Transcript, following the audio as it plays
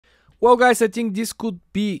Well, guys, I think this could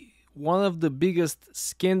be one of the biggest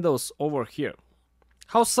scandals over here.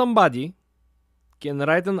 How somebody can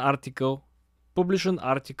write an article, publish an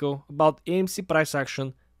article about AMC price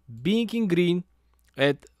action being in green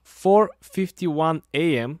at 4:51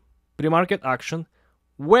 a.m. pre-market action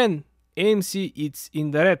when AMC is in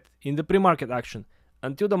the red in the pre-market action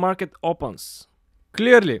until the market opens.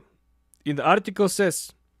 Clearly, in the article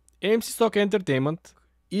says AMC Stock Entertainment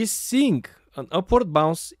is seeing an upward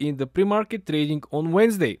bounce in the pre-market trading on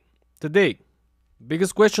Wednesday, today.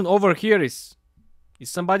 Biggest question over here is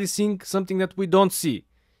somebody seeing something that we don't see?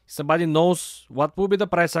 Somebody knows what will be the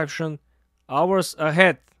price action hours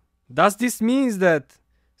ahead. Does this mean that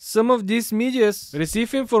some of these medias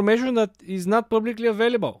receive information that is not publicly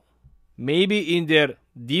available? Maybe in their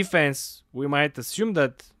defense, we might assume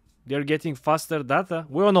that they're getting faster data.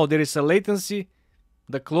 We all know there is a latency.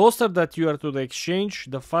 The closer that you are to the exchange,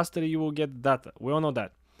 the faster you will get data. We all know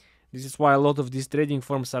that. This is why a lot of these trading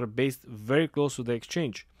firms are based very close to the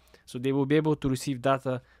exchange. So they will be able to receive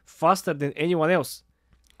data faster than anyone else.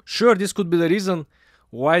 Sure, this could be the reason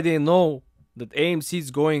why they know that AMC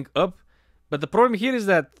is going up. But the problem here is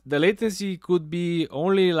that the latency could be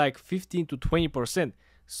only like 15 to 20%.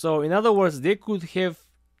 So in other words, they could have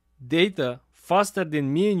data faster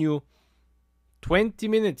than me and you 20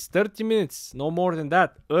 minutes, 30 minutes, no more than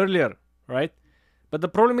that, earlier, right? But the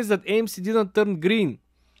problem is that AMC didn't turn green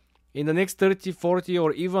in the next 30, 40,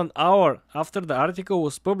 or even hour after the article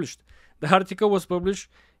was published. The article was published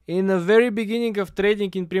in the very beginning of trading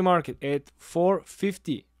in pre-market at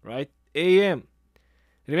 4:50, right, a.m.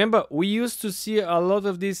 Remember, we used to see a lot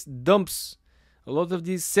of these dumps, a lot of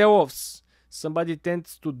these sell-offs. Somebody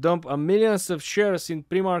tends to dump millions of shares in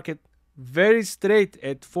pre-market very straight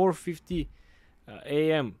at 4:50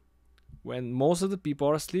 a.m. when most of the people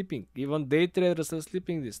are sleeping. Even day traders are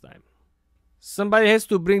sleeping this time. Somebody has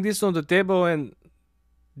to bring this on the table, and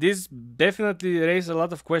this definitely raises a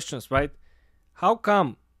lot of questions, right? How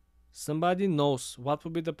come somebody knows what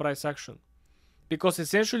will be the price action? Because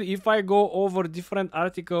essentially, if I go over different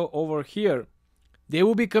article over here, they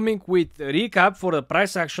will be coming with a recap for the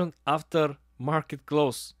price action after market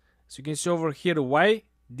close. So you can see over here why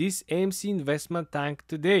this AMC investment tanked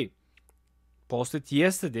today. Posted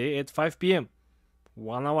yesterday at 5 p.m.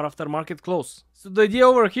 1 hour after market close. So the idea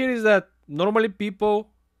over here is that normally people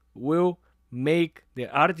will make the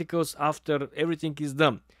articles after everything is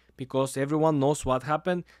done, because everyone knows what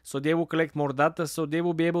happened, so they will collect more data, so they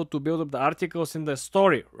will be able to build up the articles in the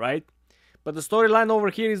story, right? But the storyline over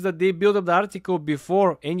here is that they build up the article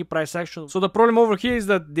before any price action. So the problem over here is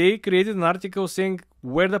that they created an article saying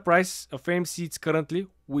where the price of AMC is currently,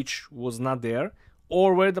 which was not there,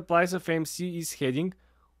 or where the price of AMC is heading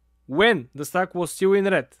when the stock was still in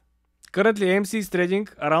red. Currently, AMC is trading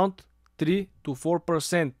around 3 to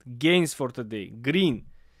 4% gains for today, green.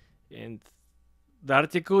 And the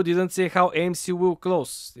article didn't say how AMC will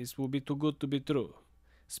close. This will be too good to be true,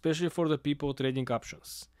 especially for the people trading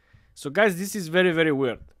options. So guys, this is very, very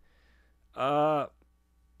weird. I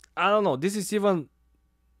don't know. This is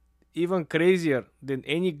even crazier than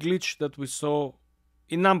any glitch that we saw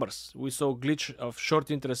in numbers. We saw glitch of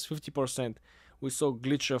short interest 50%. We saw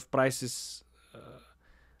glitch of prices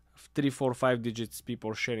of 3, 4, 5 digits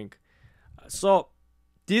people sharing. So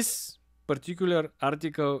this particular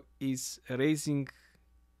article is raising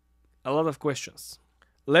a lot of questions.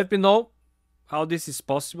 Let me know how this is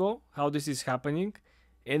possible, how this is happening,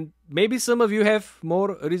 and maybe some of you have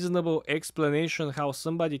more reasonable explanation how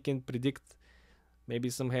somebody can predict. Maybe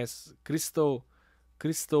some has crystal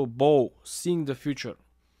ball seeing the future,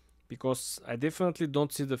 because I definitely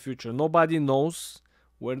don't see the future. Nobody knows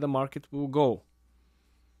where the market will go.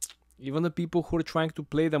 Even the people who are trying to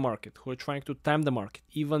play the market, who are trying to time the market,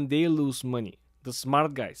 even they lose money. The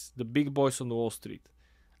smart guys, the big boys on Wall Street.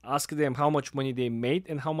 Ask them how much money they made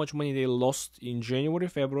and how much money they lost in January,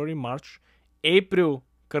 February, March, April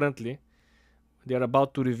currently. They are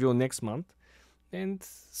about to reveal next month. And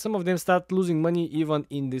some of them start losing money even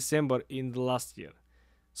in December in the last year.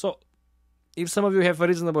 So if some of you have a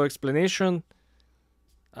reasonable explanation,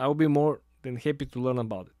 I will be more than happy to learn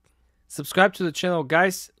about it. Subscribe to the channel,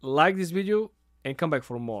 guys, like this video, and come back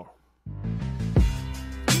for more.